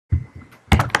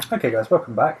Okay guys,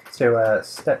 welcome back to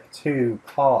step 2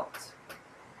 part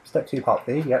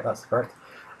B, yeah that's correct,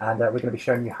 and we're going to be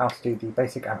showing you how to do the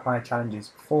basic and higher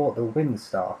challenges for the wind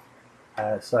staff.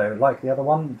 So like the other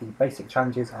one, the basic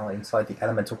challenges are inside the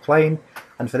elemental plane,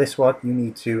 and for this one you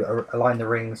need to align the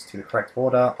rings to the correct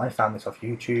order. I found this off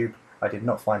YouTube. I did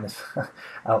not find this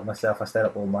out myself. I stayed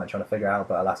up all night trying to figure it out,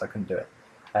 but alas I couldn't do it.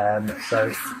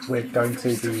 So we're going to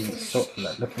be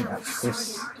looking at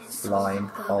this line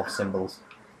of symbols.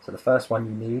 So the first one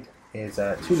you need is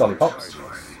 2 lollipops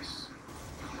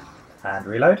and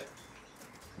reload.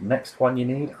 The next one you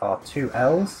need are 2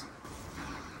 L's.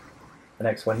 The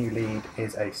next one you need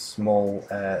is a small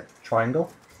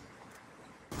triangle.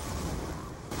 And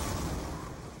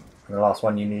the last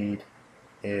one you need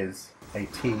is a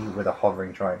T with a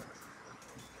hovering triangle.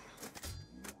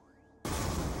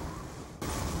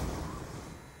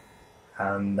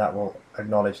 And that will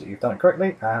acknowledge that you've done it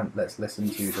correctly, and let's listen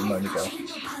to the Moaning Girl.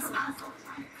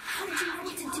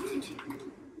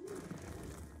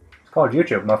 It's called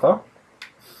YouTube, mother.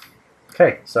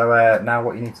 Okay, so now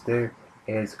what you need to do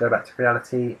is go back to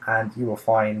reality, and you will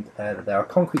find that there are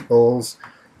concrete balls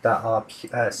that are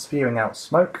spewing out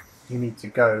smoke. You need to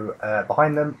go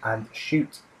behind them and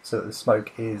shoot so that the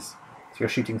smoke is, so you're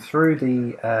shooting through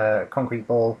the concrete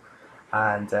ball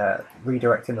and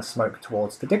redirecting the smoke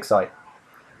towards the dig site.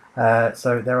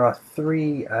 So there are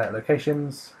 3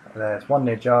 locations. There's one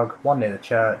near Jug, one near the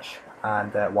church,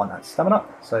 and one at Stamina.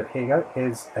 So here you go.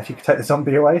 Here's, if you could take the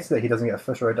zombie away so that he doesn't get a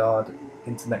foot or a dart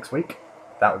into next week,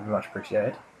 that would be much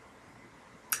appreciated.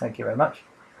 Thank you very much.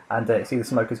 And you see the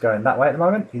smoke is going that way at the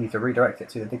moment. You need to redirect it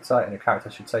to the dig site, and your character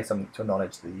should say something to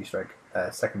acknowledge the Easter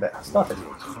egg second bit has started.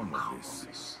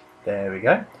 There we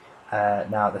go.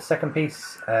 Now the second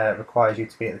piece requires you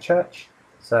to be at the church.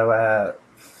 So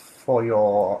for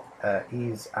your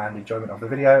ease and enjoyment of the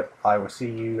video, I will see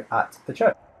you at the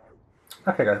church.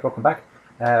 Okay guys, welcome back.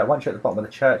 Once you're at the bottom of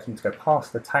the church, you need to go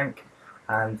past the tank,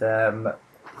 and you're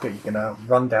going to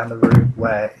run down the route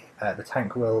where the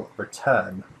tank will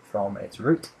return from its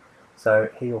route. So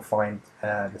here you'll find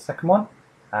the second one,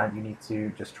 and you need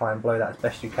to just try and blow that as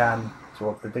best you can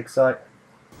towards the dig site.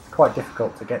 It's quite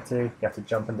difficult to get to, you have to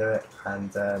jump and do it,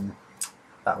 and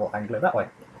that will angle it that way.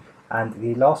 And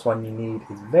the last one you need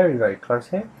is very, very close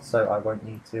here, so I won't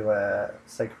need to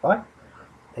say goodbye.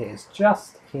 It is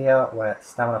just here where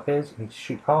Stamina is. You need to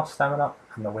shoot past Stamina,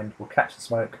 and the wind will catch the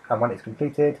smoke, and when it's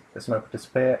completed, the smoke will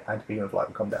disappear and the beam of light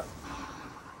will come down.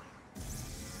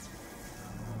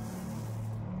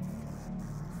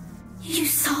 You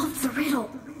solved the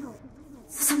riddle.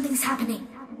 Something's happening.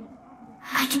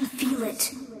 I can feel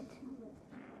it.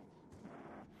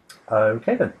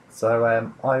 Okay then, so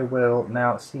I will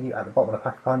now see you at the bottom of the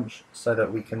Pack-a-Punch so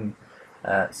that we can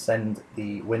send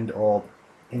the wind orb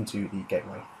into the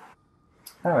gateway.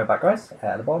 Now we're back guys.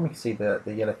 At the bottom you can see the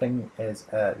yellow thing is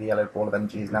the yellow ball of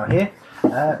energy is now here.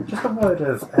 Just a word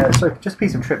of, just a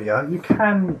piece of trivia, you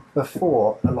can,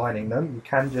 before aligning them, you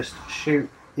can just shoot,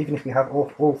 even if you have all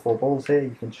 4 balls here,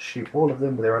 you can just shoot all of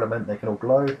them with their element, they can all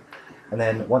glow, and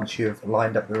then once you've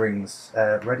lined up the rings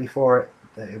ready for it,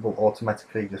 it will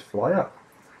automatically just fly up.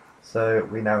 So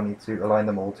we now need to align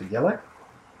them all to yellow.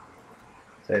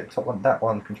 So top one, that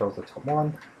one controls the top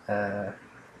one. The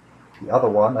other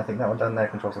one, I think that one down there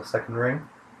controls the second ring.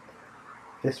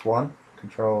 This one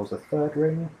controls the 3rd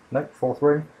ring, nope, 4th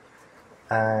ring.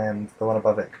 And the one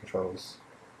above it controls,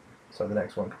 so the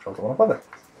next one controls the one above it.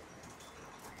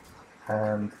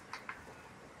 And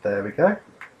there we go.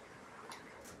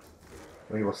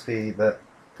 We will see that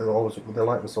the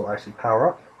light will actually power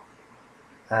up,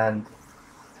 and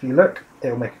if you look,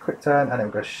 it will make a quick turn and it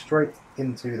will go straight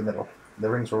into the middle. The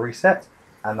rings will reset,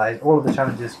 and that is all of the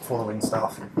challenges for the wind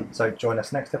staff. So join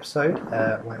us next episode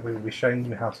where we will be showing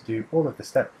you how to do all of the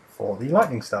steps for the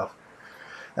lightning staff.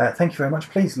 Thank you very much.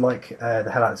 Please like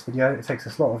the hell out of this video. It takes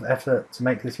us a lot of effort to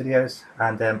make these videos,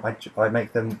 and I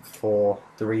make them for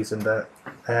the reason that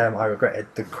I regretted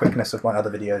the quickness of my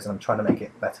other videos, and I'm trying to make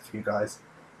it better for you guys.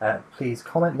 Please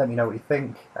comment, let me know what you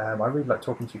think. I really like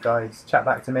talking to you guys, chat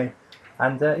back to me,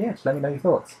 and yeah, just let me know your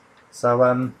thoughts.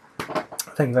 So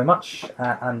thank you very much,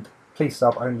 and please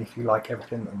sub only if you like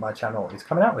everything that my channel is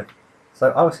coming out with.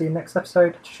 So I will see you next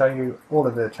episode to show you all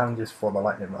of the challenges for the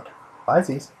lightning rod. Bye,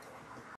 Z's.